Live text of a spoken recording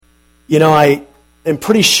I am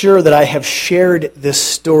pretty sure that I have shared this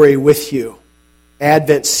story with you,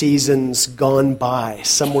 Advent seasons gone by,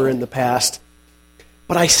 somewhere in the past.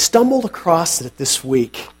 But I stumbled across it this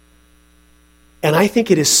week, and I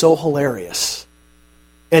think it is so hilarious.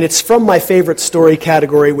 And it's from my favorite story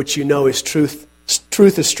category, which you know is truth.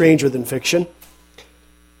 Truth is stranger than fiction.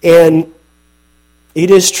 And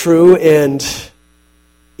it is true, and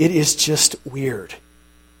it is just weird.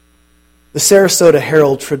 The Sarasota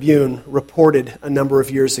Herald-Tribune reported a number of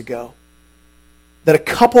years ago that a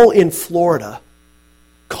couple in Florida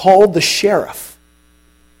called the sheriff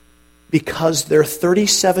because their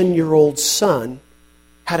 37-year-old son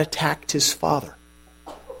had attacked his father.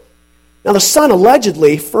 Now, the son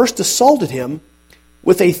allegedly first assaulted him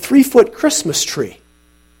with a 3-foot Christmas tree,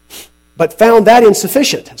 but found that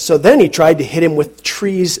insufficient. So then he tried to hit him with the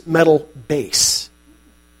tree's metal base.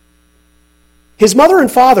 His mother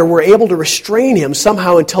and father were able to restrain him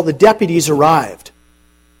somehow until the deputies arrived.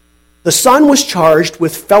 The son was charged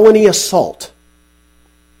with felony assault.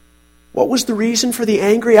 What was the reason for the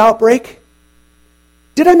angry outbreak?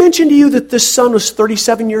 Did I mention to you that this son was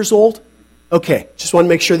 37 years old? Okay, just want to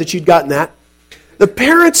make sure that you'd gotten that. The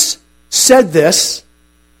parents said this,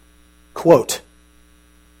 quote,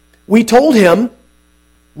 "We told him,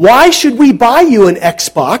 'Why should we buy you an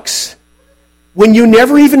Xbox when you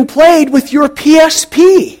never even played with your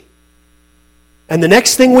PSP?' And the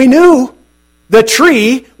next thing we knew, the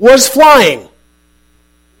tree was flying."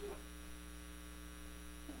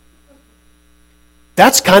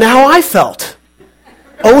 That's kind of how I felt.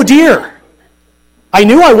 Oh dear. I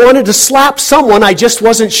knew I wanted to slap someone, I just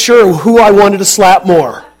wasn't sure who I wanted to slap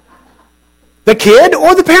more. The kid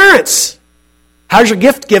or the parents? How's your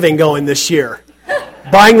gift giving going this year?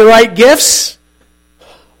 Buying the right gifts?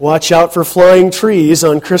 Watch out for flying trees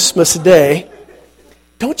on Christmas Day.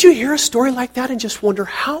 Don't you hear a story like that and just wonder,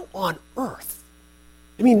 how on earth?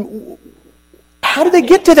 I mean, how did they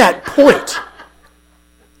get to that point?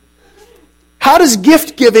 How does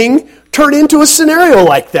gift giving turn into a scenario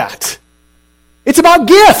like that? It's about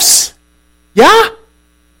gifts. Yeah?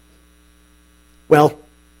 Well,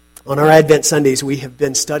 on our Advent Sundays, we have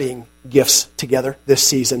been studying gifts together this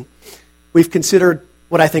season. We've considered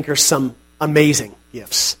what I think are some amazing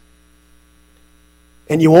gifts.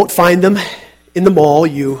 And you won't find them in the mall.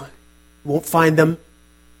 You won't find them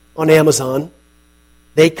on Amazon.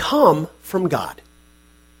 They come from God.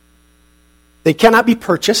 They cannot be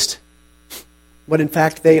purchased, but in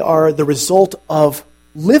fact, they are the result of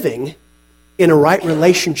living in a right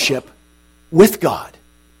relationship with God,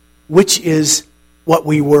 which is what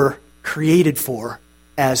we were created for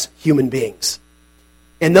as human beings.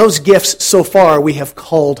 And those gifts so far we have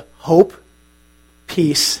called hope,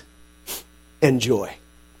 peace, and joy.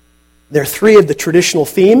 There are 3 of the traditional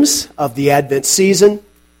themes of the Advent season,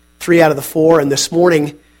 3 out of the 4, and this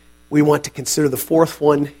morning we want to consider the 4th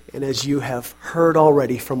one, and as you have heard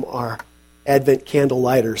already from our Advent candle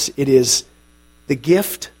lighters, it is the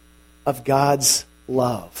gift of God's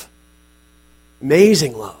love.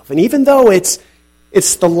 Amazing love. And even though it's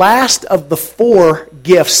the last of the 4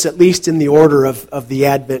 gifts, at least in the order of the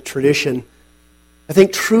Advent tradition, I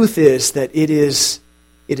think truth is that it is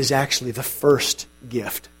actually the first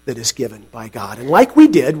gift that is given by God. And like we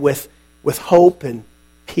did with hope and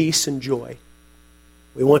peace and joy,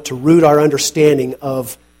 we want to root our understanding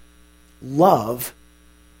of love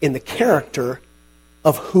in the character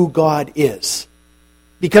of who God is.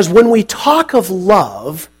 Because when we talk of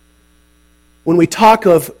love, when we talk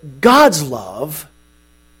of God's love,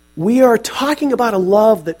 we are talking about a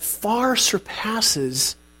love that far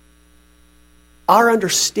surpasses our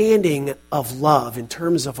understanding of love in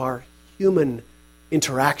terms of our human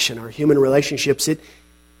interaction, our human relationships.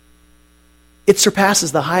 It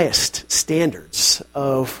surpasses the highest standards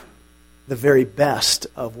of the very best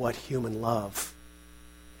of what human love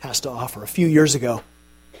has to offer. A few years ago,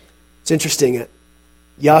 it's interesting,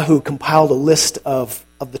 Yahoo compiled a list of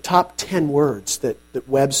the top 10 words that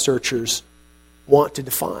web searchers want to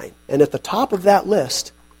define. And at the top of that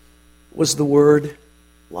list was the word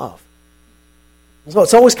love. So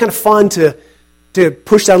it's always kind of fun to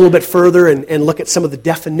push that a little bit further and look at some of the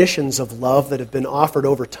definitions of love that have been offered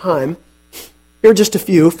over time. Here are just a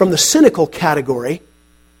few. From the cynical category,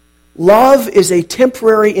 love is a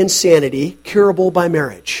temporary insanity curable by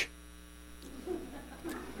marriage.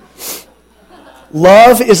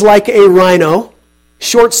 Love is like a rhino,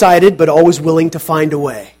 short-sighted but always willing to find a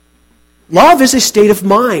way. Love is a state of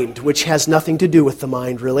mind, which has nothing to do with the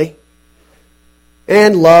mind, really.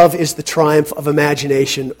 And love is the triumph of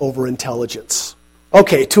imagination over intelligence.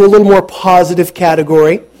 Okay, to a little more positive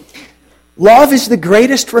category. Love is the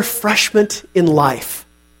greatest refreshment in life.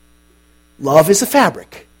 Love is a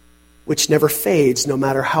fabric which never fades no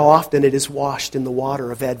matter how often it is washed in the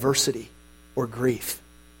water of adversity or grief.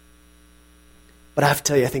 But I have to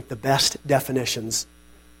tell you, I think the best definitions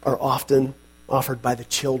are often offered by the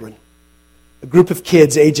children. A group of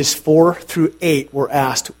kids ages 4 through 8 were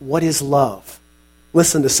asked, "What is love?"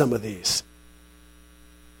 Listen to some of these.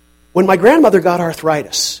 When my grandmother got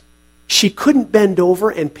arthritis, she couldn't bend over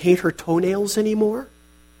and paint her toenails anymore,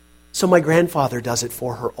 so my grandfather does it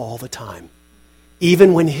for her all the time,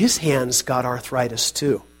 even when his hands got arthritis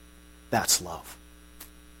too. That's love.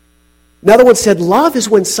 Another one said, love is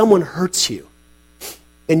when someone hurts you,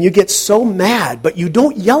 and you get so mad, but you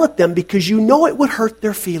don't yell at them because you know it would hurt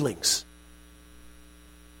their feelings.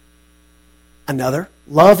 Another,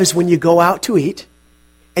 love is when you go out to eat,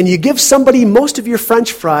 and you give somebody most of your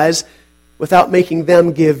French fries without making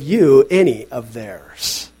them give you any of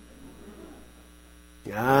theirs.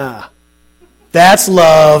 Ah, that's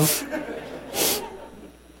love.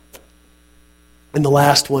 And the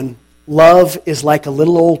last one, love is like a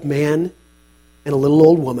little old man and a little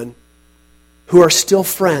old woman who are still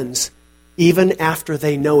friends even after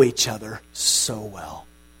they know each other so well.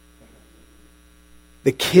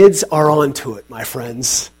 The kids are onto it, my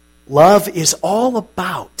friends. Love is all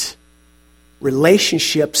about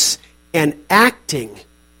relationships and acting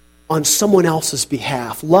on someone else's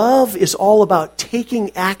behalf. Love is all about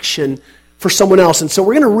taking action for someone else. And so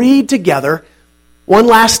we're going to read together one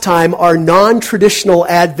last time our non-traditional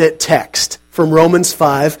Advent text from Romans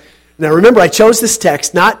 5. Now remember, I chose this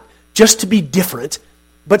text not just to be different,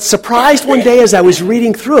 but surprised one day as I was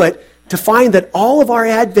reading through it to find that all of our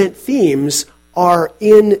Advent themes are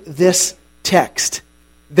in this text.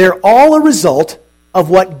 They're all a result of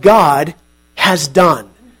what God has done.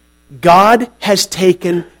 God has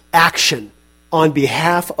taken action on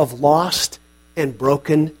behalf of lost and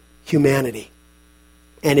broken humanity.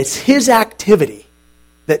 And it's His activity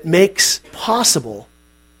that makes possible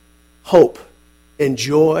hope and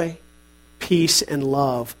joy, peace and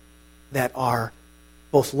love that are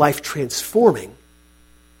both life-transforming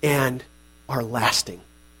and are lasting.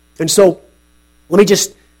 And so, let me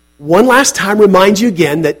just one last time remind you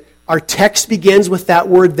again that our text begins with that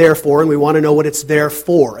word therefore, and we want to know what it's there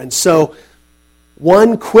for. And so,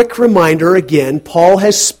 one quick reminder again, Paul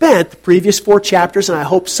has spent the previous 4 chapters, and I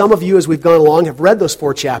hope some of you as we've gone along have read those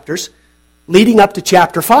 4 chapters, leading up to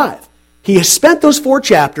chapter 5. He has spent those 4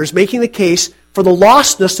 chapters making the case for the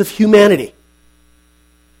lostness of humanity.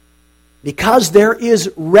 Because there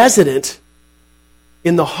is resident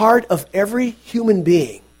in the heart of every human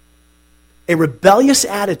being a rebellious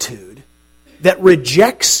attitude that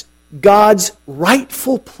rejects God's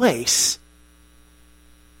rightful place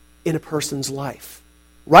in a person's life.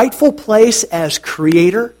 Rightful place as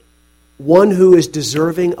creator, one who is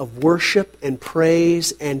deserving of worship and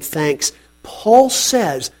praise and thanks. Paul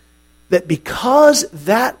says that because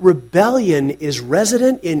that rebellion is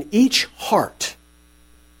resident in each heart,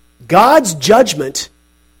 God's judgment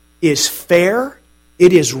is fair,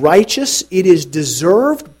 it is righteous, it is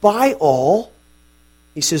deserved by all.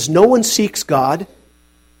 He says no one seeks God,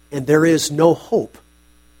 and there is no hope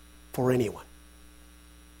for anyone.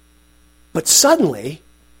 But suddenly,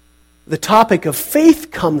 the topic of faith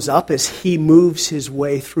comes up as he moves his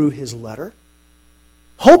way through his letter.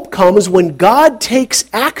 Hope comes when God takes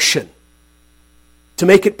action to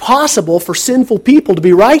make it possible for sinful people to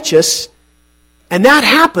be righteous, and that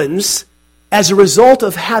happens as a result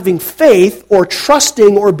of having faith or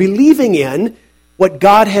trusting or believing in what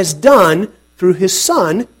God has done through His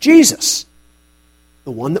Son, Jesus,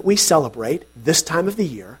 the one that we celebrate this time of the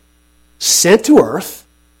year, sent to earth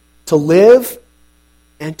to live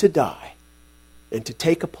and to die and to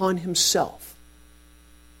take upon Himself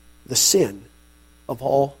the sin of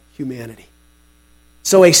all humanity.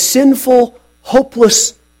 So a sinful,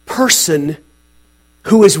 hopeless person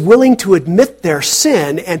who is willing to admit their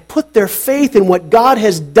sin and put their faith in what God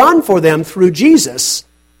has done for them through Jesus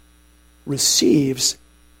receives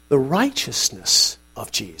the righteousness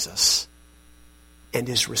of Jesus and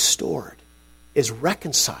is restored, is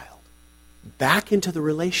reconciled back into the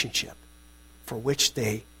relationship for which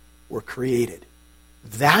they were created.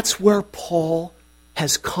 That's where Paul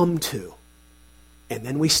has come to. And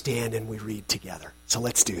then we stand and we read together. So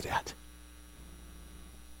let's do that.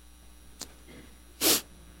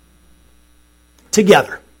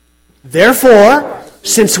 Together. Therefore,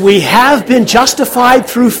 since we have been justified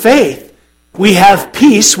through faith, we have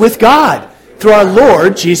peace with God through our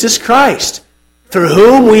Lord Jesus Christ, through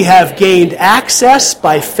whom we have gained access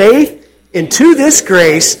by faith into this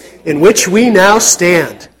grace in which we now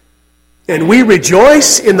stand. And we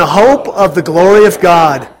rejoice in the hope of the glory of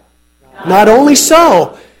God. Not only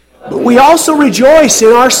so, But we also rejoice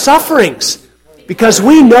in our sufferings, because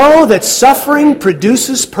we know that suffering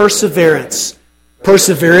produces perseverance.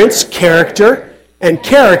 Perseverance, character, and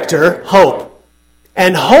character, hope.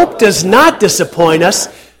 And hope does not disappoint us,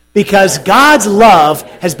 because God's love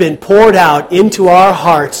has been poured out into our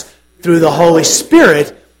hearts through the Holy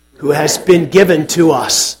Spirit who has been given to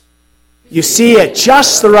us. You see, at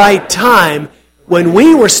just the right time, when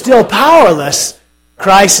we were still powerless,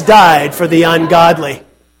 Christ died for the ungodly.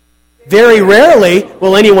 Very rarely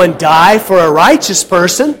will anyone die for a righteous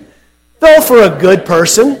person, though for a good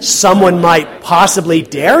person, someone might possibly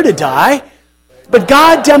dare to die. But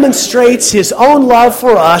God demonstrates His own love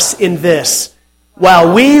for us in this: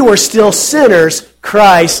 while we were still sinners,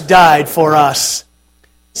 Christ died for us.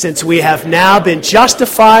 Since we have now been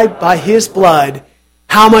justified by His blood,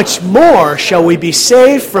 how much more shall we be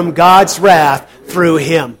saved from God's wrath through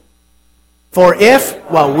Him? For if,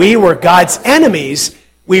 while we were God's enemies,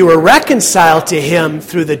 we were reconciled to Him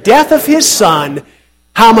through the death of His Son,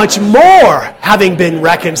 how much more, having been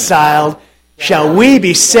reconciled, shall we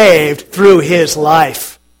be saved through His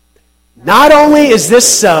life? Not only is this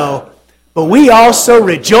so, but we also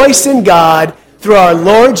rejoice in God through our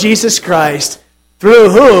Lord Jesus Christ,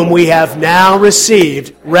 through whom we have now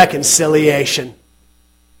received reconciliation.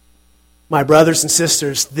 My brothers and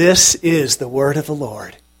sisters, this is the word of the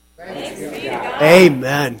Lord.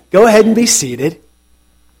 Amen. Go ahead and be seated.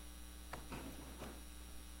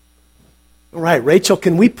 All right, Rachel,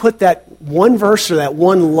 can we put that one verse or that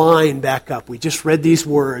one line back up? We just read these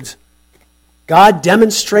words. God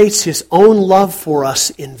demonstrates His own love for us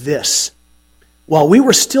in this: while we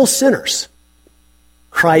were still sinners,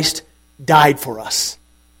 Christ died for us.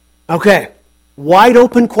 Okay, wide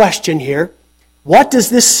open question here. What does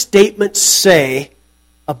this statement say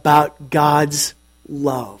about God's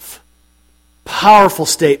love? Powerful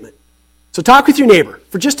statement. So talk with your neighbor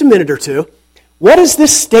for just a minute or two. What is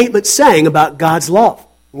this statement saying about God's love?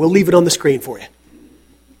 We'll leave it on the screen for you.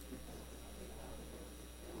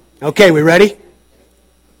 Okay, we ready?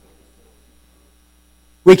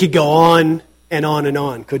 We could go on and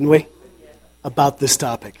on, couldn't we? About this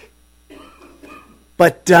topic.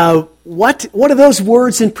 But what are those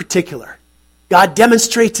words in particular? God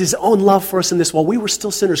demonstrates His own love for us in this: while we were still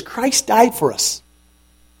sinners, Christ died for us.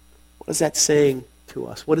 What is that saying to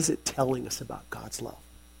us? What is it telling us about God's love?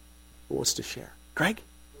 Who wants to share? Greg?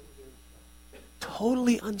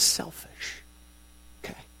 Totally unselfish.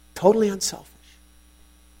 Okay. Totally unselfish.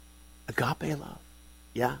 Agape love.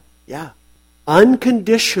 Yeah.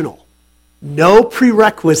 Unconditional. No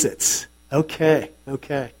prerequisites. Okay.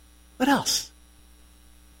 What else?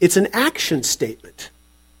 It's an action statement.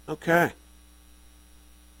 Okay.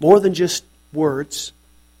 More than just words.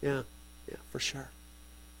 Yeah, for sure.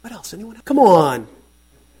 What else? Anyone? Come on.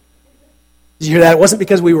 Did you hear that? It wasn't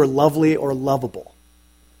because we were lovely or lovable.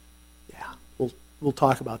 Yeah, we'll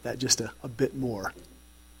talk about that just a bit more.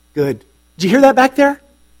 Good. Did you hear that back there?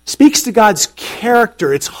 Speaks to God's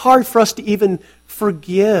character. It's hard for us to even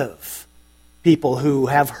forgive people who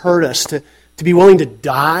have hurt us, to be willing to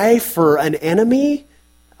die for an enemy.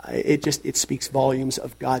 It speaks volumes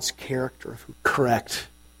of God's character. Correct.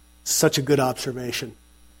 Such a good observation.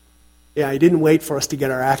 Yeah, He didn't wait for us to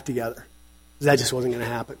get our act together. That just wasn't going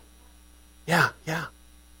to happen. Yeah.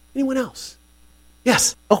 Anyone else?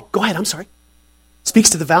 Yes. Oh, go ahead. I'm sorry. Speaks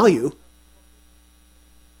to the value.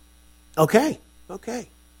 Okay.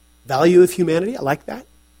 Value of humanity. I like that.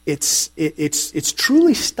 It's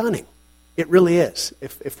truly stunning. It really is.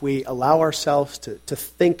 If we allow ourselves to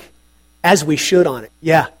think as we should on it.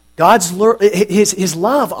 Yeah. His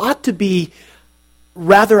love ought to be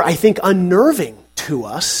rather, I think, unnerving to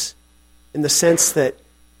us, in the sense that,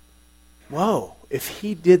 whoa, if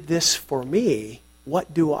He did this for me,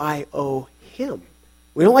 what do I owe Him?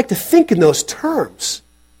 We don't like to think in those terms.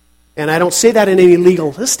 And I don't say that in any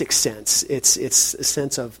legalistic sense. It's a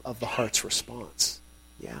sense of the heart's response.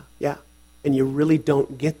 Yeah. And you really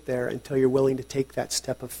don't get there until you're willing to take that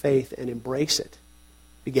step of faith and embrace it.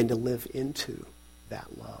 Begin to live into that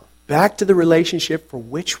love. Back to the relationship for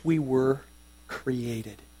which we were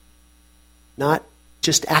created. Not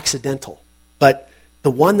just accidental, but the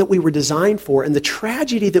one that we were designed for. And the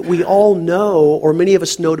tragedy that we all know, or many of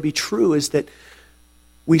us know to be true, is that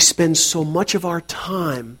we spend so much of our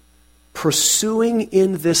time pursuing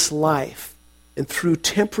in this life and through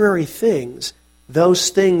temporary things, those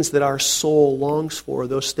things that our soul longs for,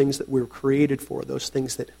 those things that we were created for, those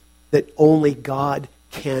things that only God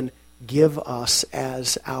can give us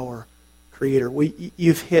as our Creator.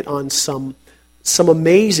 You've hit on some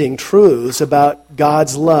amazing truths about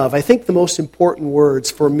God's love. I think the most important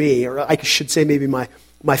words for me, or I should say maybe my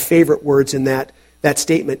favorite words in that that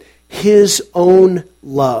statement, his own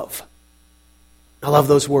love. I love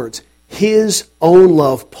those words. His own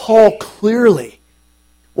love. Paul clearly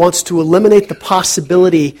wants to eliminate the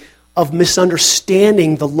possibility of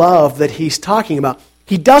misunderstanding the love that he's talking about.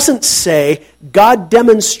 He doesn't say God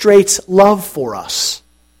demonstrates love for us,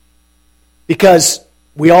 because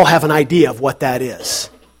we all have an idea of what that is.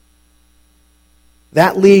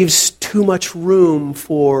 That leaves too much room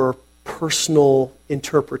for personal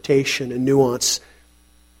interpretation and nuance.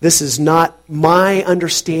 This is not my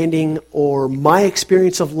understanding or my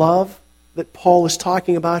experience of love that Paul is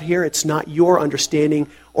talking about here. It's not your understanding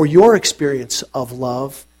or your experience of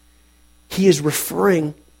love. He is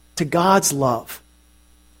referring to God's love.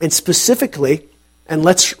 And specifically, and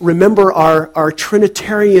let's remember our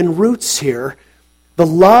Trinitarian roots here, the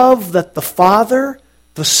love that the Father,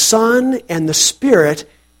 the Son, and the Spirit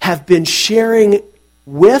have been sharing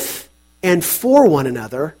with and for one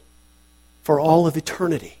another for all of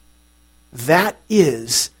eternity. That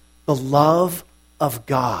is the love of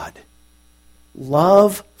God.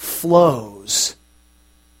 Love flows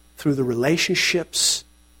through the relationships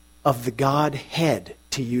of the Godhead,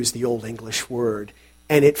 to use the Old English word,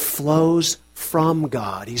 and it flows from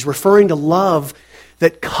God. He's referring to love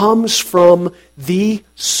that comes from the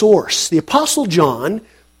source. The Apostle John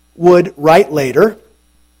would write later,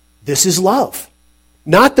 this is love.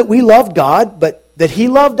 Not that we loved God, but that He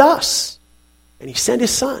loved us. And He sent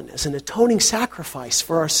His Son as an atoning sacrifice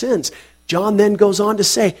for our sins. John then goes on to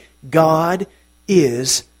say, God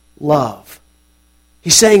is love.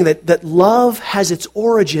 He's saying that love has its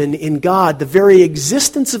origin in God. The very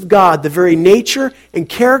existence of God, the very nature and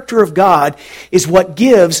character of God is what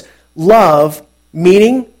gives love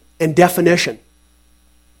meaning and definition.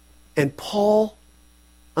 And Paul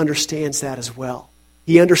understands that as well.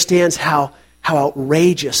 He understands how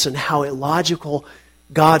outrageous and how illogical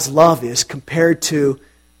God's love is compared to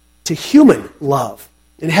human love.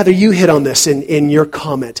 And Heather, you hit on this in your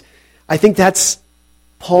comment. I think that's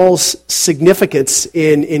Paul's significance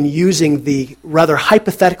in using the rather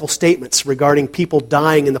hypothetical statements regarding people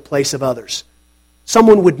dying in the place of others.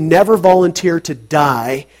 Someone would never volunteer to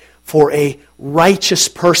die for a righteous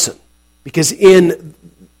person, because in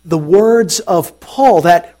the words of Paul,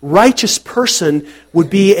 that righteous person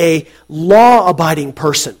would be a law-abiding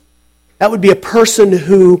person. That would be a person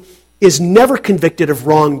who is never convicted of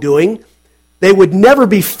wrongdoing. They would never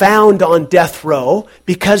be found on death row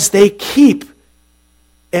because they keep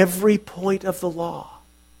every point of the law.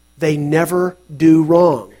 They never do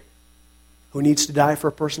wrong. Who needs to die for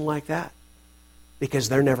a person like that? Because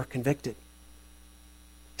they're never convicted.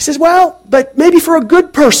 He says, well, but maybe for a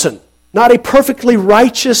good person, not a perfectly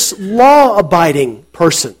righteous, law-abiding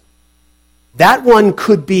person. That one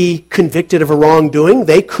could be convicted of a wrongdoing.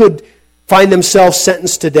 They could find themselves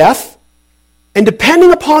sentenced to death. And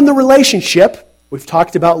depending upon the relationship, we've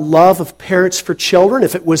talked about love of parents for children.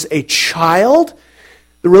 If it was a child,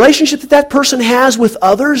 the relationship that person has with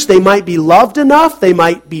others, they might be loved enough, they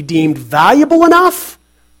might be deemed valuable enough,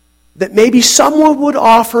 that maybe someone would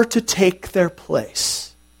offer to take their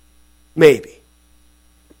place. Maybe.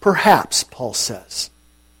 Perhaps, Paul says.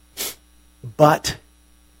 But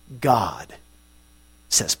God,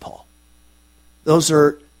 says Paul. Those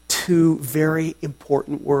are two very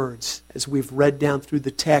important words. As we've read down through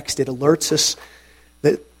the text, it alerts us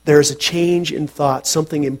that there's a change in thought.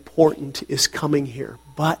 Something important is coming here.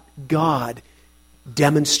 But God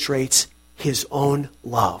demonstrates His own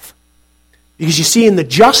love. Because you see, in the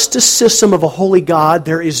justice system of a holy God,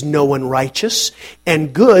 there is no one righteous,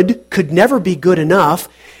 and good could never be good enough,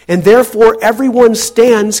 and therefore everyone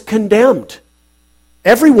stands condemned.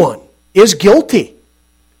 Everyone is guilty.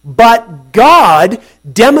 But God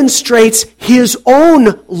demonstrates His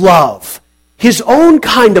own love, His own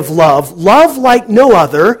kind of love like no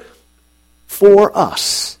other, for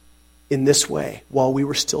us in this way. While we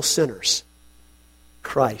were still sinners,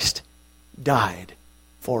 Christ died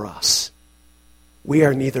for us. We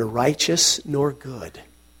are neither righteous nor good.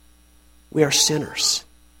 We are sinners.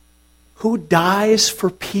 Who dies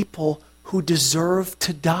for people who deserve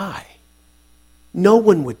to die? No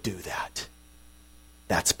one would do that.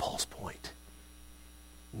 That's Paul's point.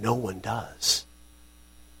 No one does.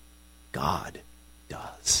 God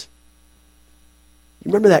does. You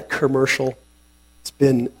remember that commercial? It's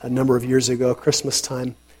been a number of years ago, Christmas time.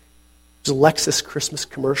 It was a Lexus Christmas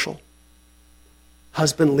commercial.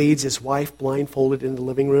 Husband leads his wife blindfolded into the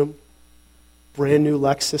living room. Brand new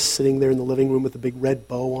Lexus sitting there in the living room with a big red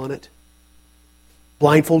bow on it.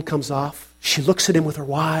 Blindfold comes off. She looks at him with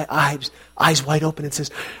her eyes wide open and says,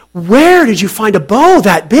 "Where did you find a bow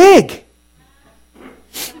that big?"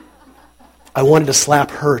 I wanted to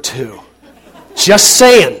slap her too. Just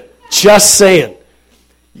saying. Just saying.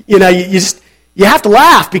 You know, you have to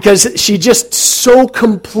laugh because she just so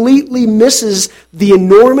completely misses the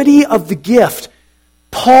enormity of the gift.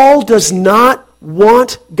 Paul does not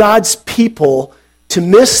want God's people to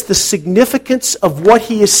miss the significance of what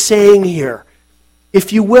he is saying here.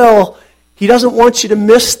 If you will, he doesn't want you to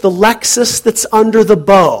miss the Lexus that's under the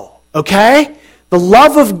bow, okay? The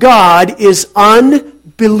love of God is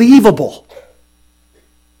unbelievable.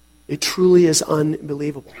 It truly is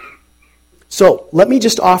unbelievable. So, let me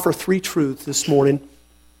just offer 3 truths this morning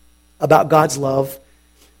about God's love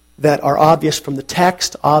that are obvious from the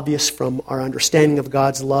text, obvious from our understanding of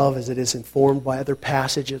God's love as it is informed by other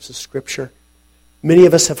passages of Scripture. Many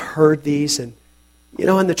of us have heard these, and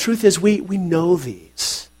the truth is we know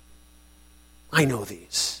these. I know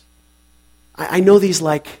these. I know these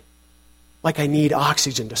like I need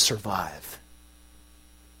oxygen to survive.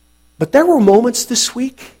 But there were moments this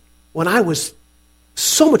week when I was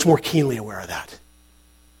so much more keenly aware of that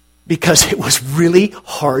because it was really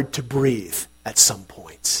hard to breathe at some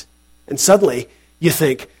points. And suddenly you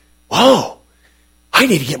think, whoa, I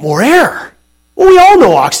need to get more air. Well, we all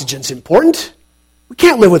know oxygen's important. We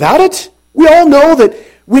can't live without it. We all know that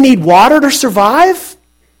we need water to survive.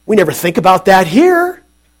 We never think about that here.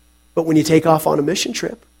 But when you take off on a mission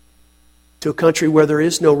trip to a country where there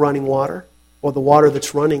is no running water, or the water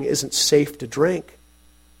that's running isn't safe to drink,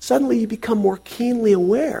 suddenly you become more keenly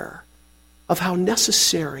aware of how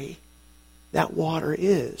necessary that water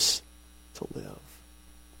is to live.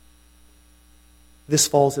 This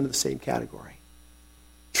falls into the same category.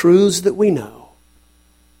 Truths that we know,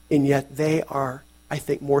 and yet they are, I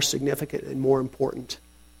think, more significant and more important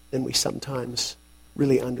than we sometimes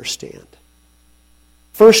really understand.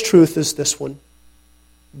 First truth is this one.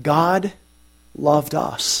 God loved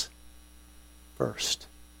us first.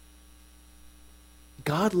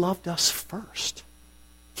 God loved us first.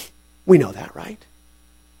 We know that, right?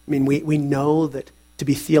 I mean, we know that to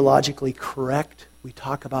be theologically correct, we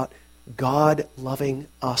talk about God loving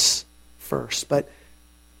us first. But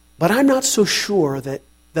I'm not so sure that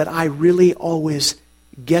I really always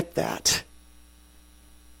get that.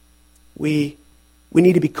 We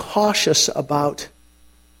need to be cautious about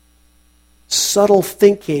subtle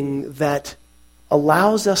thinking that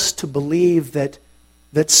allows us to believe that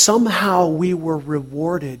somehow we were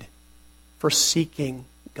rewarded for seeking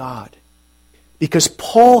God. Because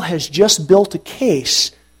Paul has just built a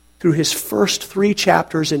case through his first 3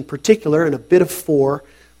 chapters in particular, and a bit of 4,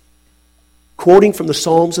 quoting from the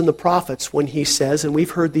Psalms and the prophets when he says, and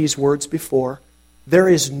we've heard these words before, there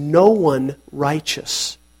is no one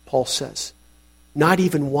righteous, Paul says. Not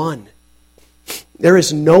even one. There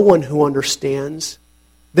is no one who understands.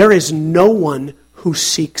 There is no one who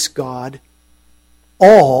seeks God.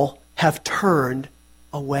 All have turned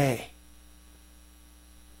away.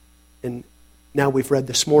 And now we've read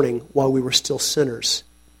this morning, while we were still sinners,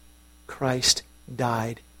 Christ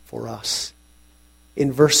died for us.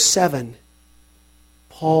 In verse 7,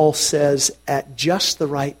 Paul says, at just the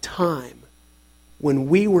right time, when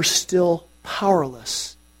we were still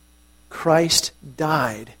powerless, Christ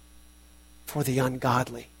died for the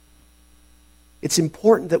ungodly. It's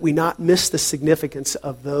important that we not miss the significance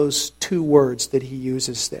of those 2 words that he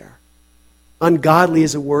uses there. Ungodly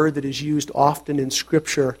is a word that is used often in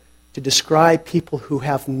Scripture to describe people who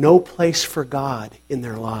have no place for God in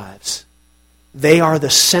their lives. They are the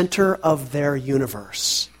center of their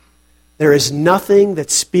universe. There is nothing that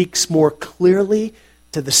speaks more clearly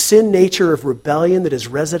to the sin nature of rebellion that is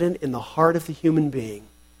resident in the heart of the human being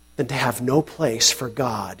than to have no place for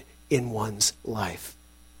God in one's life.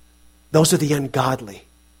 Those are the ungodly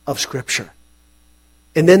of Scripture.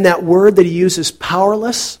 And then that word that he uses,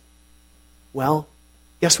 powerless, well,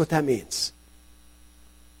 guess what that means?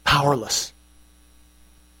 Powerless.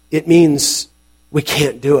 It means we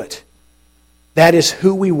can't do it. That is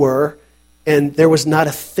who we were, and there was not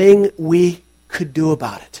a thing we could do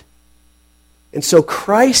about it. And so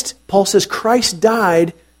Christ, Paul says, Christ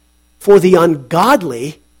died for the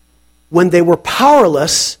ungodly when they were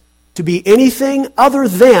powerless to be anything other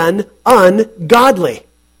than ungodly.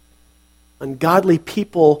 Ungodly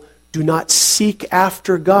people do not seek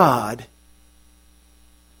after God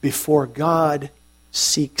before God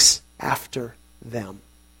seeks after them.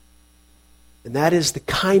 And that is the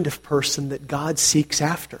kind of person that God seeks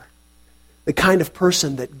after. The kind of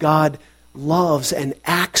person that God loves and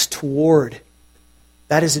acts toward.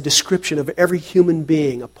 That is a description of every human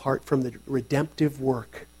being apart from the redemptive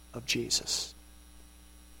work of Jesus.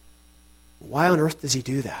 Why on earth does he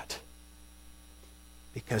do that?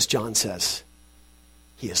 Because John says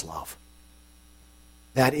he is love.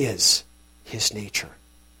 That is his nature.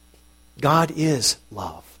 God is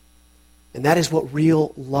love. And that is what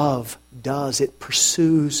real love does. It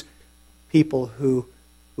pursues people who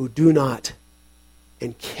do not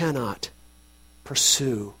and cannot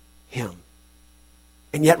pursue Him.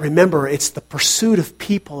 And yet remember, it's the pursuit of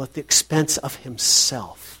people at the expense of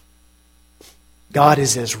Himself. God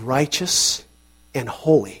is as righteous and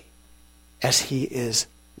holy as He is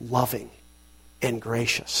loving and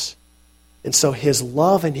gracious. And so His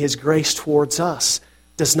love and His grace towards us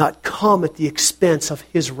does not come at the expense of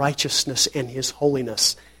His righteousness and His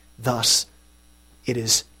holiness. Thus, it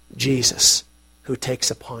is Jesus who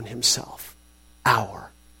takes upon Himself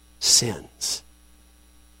our sins.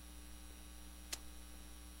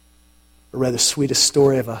 I read the sweetest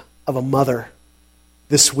story of a mother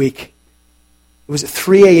this week. It was at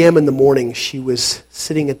 3 a.m. in the morning. She was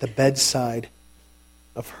sitting at the bedside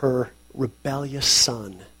of her rebellious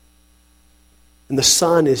son. And the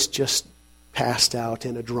son is just passed out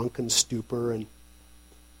in a drunken stupor, and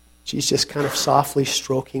she's just kind of softly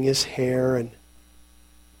stroking his hair and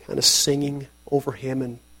kind of singing over him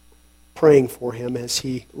and praying for him as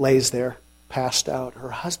he lays there passed out.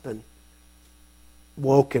 Her husband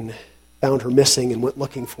woke and found her missing and went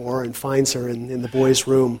looking for her and finds her in the boy's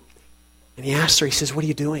room. And he asked her, he says, "What are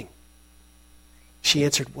you doing?" She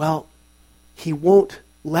answered, "Well, he won't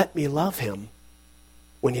let me love him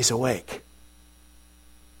when he's awake."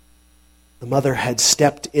 The mother had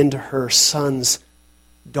stepped into her son's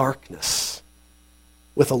darkness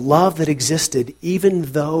with a love that existed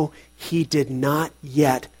even though he did not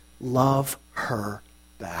yet love her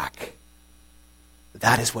back.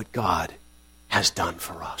 That is what God has done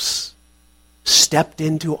for us. Stepped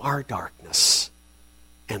into our darkness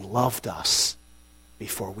and loved us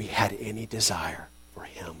before we had any desire for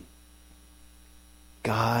Him.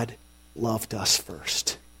 God loved us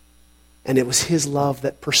first. And it was His love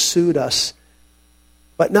that pursued us.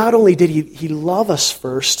 But not only did He love us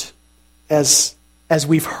first, as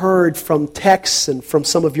we've heard from texts and from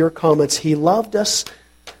some of your comments, He loved us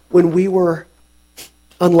when we were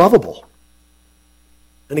unlovable.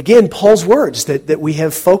 And again, Paul's words that we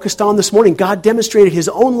have focused on this morning, God demonstrated His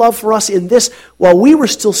own love for us in this: while we were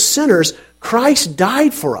still sinners, Christ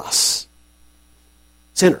died for us.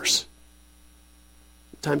 Sinners.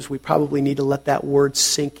 Sometimes we probably need to let that word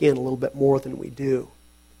sink in a little bit more than we do.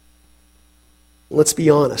 Let's be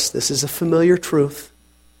honest, this is a familiar truth,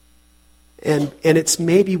 and it's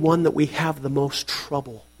maybe one that we have the most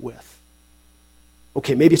trouble with.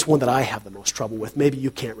 Okay, maybe it's one that I have the most trouble with. Maybe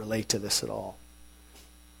you can't relate to this at all.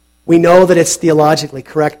 We know that it's theologically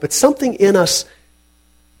correct, but something in us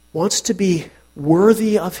wants to be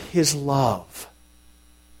worthy of His love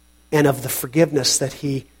and of the forgiveness that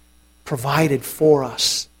He provided for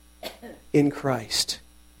us in Christ.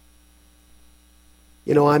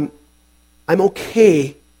 You know, I'm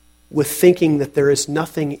okay with thinking that there is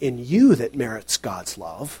nothing in you that merits God's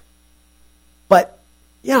love. But,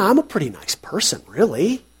 yeah, I'm a pretty nice person,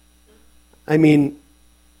 really. I mean,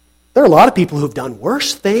 there are a lot of people who've done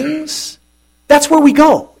worse things. That's where we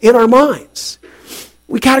go in our minds.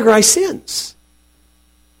 We categorize sins.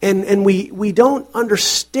 And we don't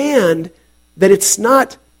understand that it's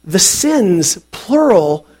not the sins,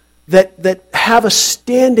 plural, that have a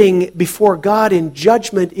standing before God in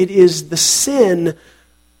judgment. It is the sin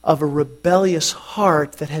of a rebellious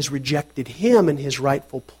heart that has rejected Him and His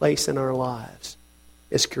rightful place in our lives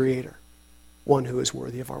as Creator, one who is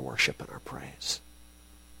worthy of our worship and our praise.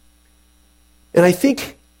 And I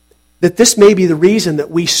think that this may be the reason that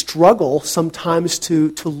we struggle sometimes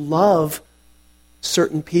to love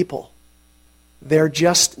certain people. They're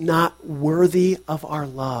just not worthy of our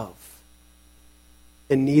love.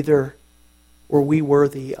 And neither were we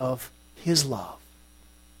worthy of His love.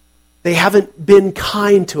 They haven't been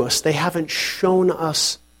kind to us. They haven't shown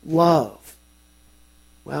us love.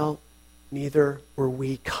 Well, neither were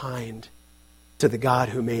we kind to the God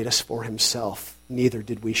who made us for Himself. Neither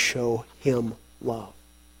did we show Him love.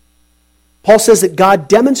 Paul says that God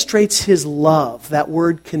demonstrates His love. That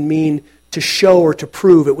word can mean to show or to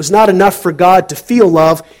prove. It was not enough for God to feel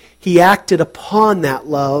love. He acted upon that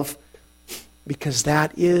love, because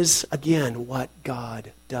that is, again, what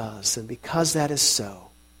God does. And because that is so,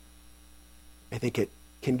 I think it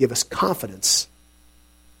can give us confidence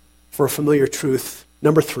for a familiar truth,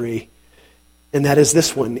 number 3, and that is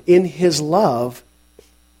this one. In His love,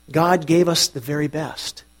 God gave us the very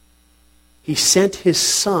best. He sent His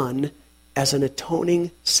Son as an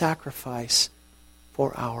atoning sacrifice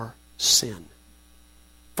for our sin.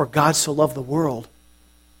 For God so loved the world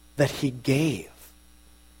that He gave.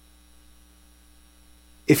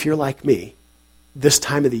 If you're like me, this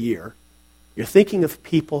time of the year, you're thinking of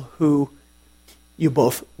people who you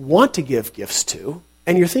both want to give gifts to,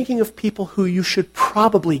 and you're thinking of people who you should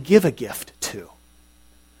probably give a gift to.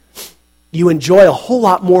 You enjoy a whole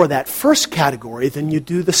lot more of that first category than you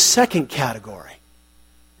do the second category.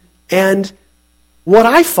 And what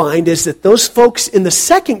I find is that those folks in the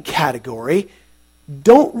second category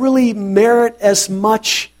don't really merit as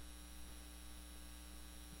much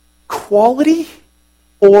quality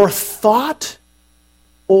or thought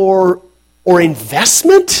or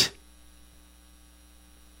investment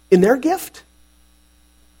in their gift.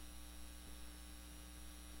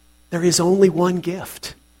 There is only one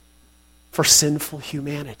gift for sinful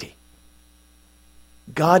humanity.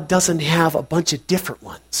 God doesn't have a bunch of different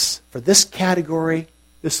ones. For this category,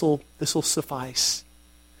 this'll suffice.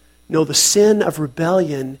 No, the sin of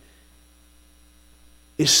rebellion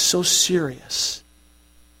is so serious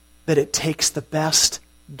that it takes the best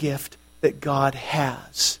gift that God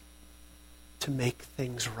has to make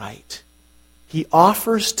things right. He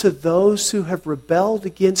offers to those who have rebelled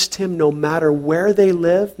against Him, no matter where they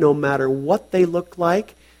live, no matter what they look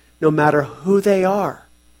like, no matter who they are,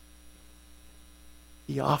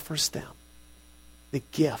 He offers them the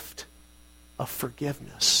gift of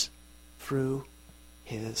forgiveness through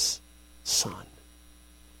His Son.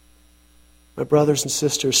 My brothers and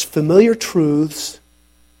sisters, familiar truths,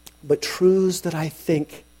 but truths that I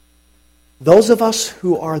think those of us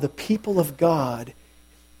who are the people of God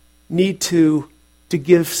need to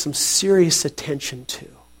give some serious attention to.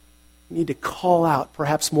 We need to call out,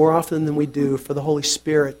 perhaps more often than we do, for the Holy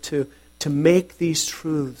Spirit to make these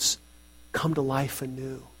truths come to life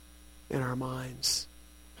anew in our minds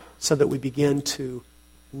so that we begin to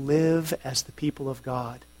live as the people of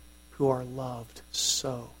God who are loved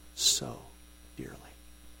so, so dearly.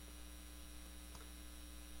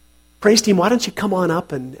 Praise team, why don't you come on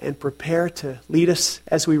up and prepare to lead us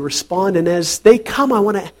as we respond. And as they come, I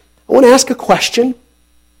want to ask a question.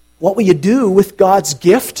 What will you do with God's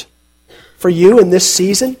gift for you in this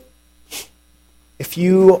season? If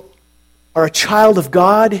you are a child of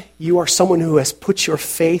God, you are someone who has put your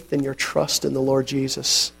faith and your trust in the Lord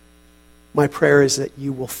Jesus. My prayer is that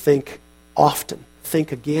you will think often,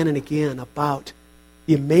 think again and again about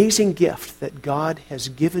the amazing gift that God has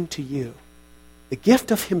given to you, the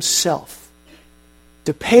gift of Himself,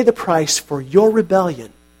 to pay the price for your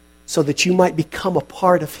rebellion so that you might become a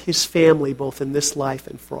part of His family both in this life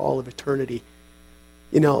and for all of eternity.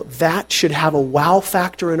 You know, that should have a wow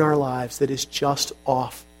factor in our lives that is just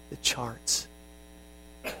off the charts.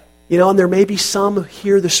 You know, and there may be some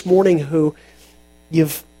here this morning who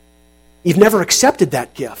you've never accepted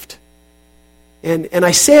that gift. And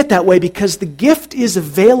I say it that way because the gift is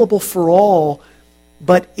available for all,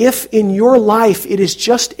 but if in your life it is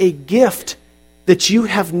just a gift that you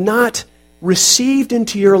have not received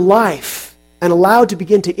into your life and allowed to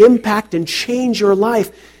begin to impact and change your life,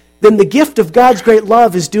 then the gift of God's great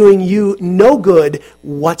love is doing you no good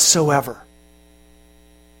whatsoever.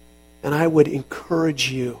 And I would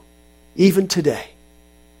encourage you, even today,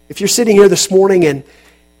 if you're sitting here this morning and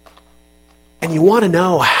you want to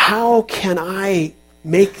know, how can I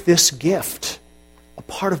make this gift a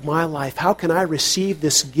part of my life? How can I receive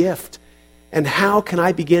this gift? And how can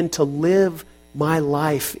I begin to live my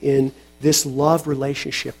life in this love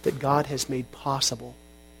relationship that God has made possible?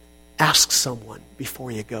 Ask someone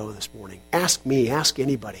before you go this morning. Ask me, ask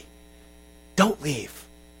anybody. Don't leave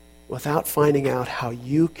without finding out how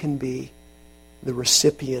you can be the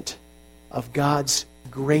recipient of God's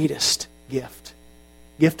greatest gift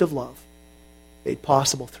of love, made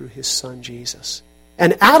possible through His Son, Jesus.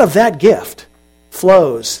 And out of that gift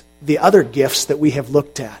flows the other gifts that we have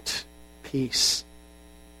looked at: peace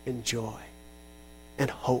and joy and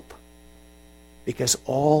hope, because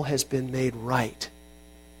all has been made right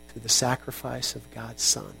through the sacrifice of God's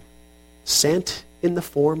Son, sent in the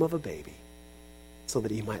form of a baby, so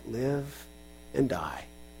that He might live and die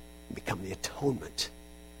and become the atonement,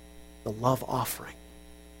 the love offering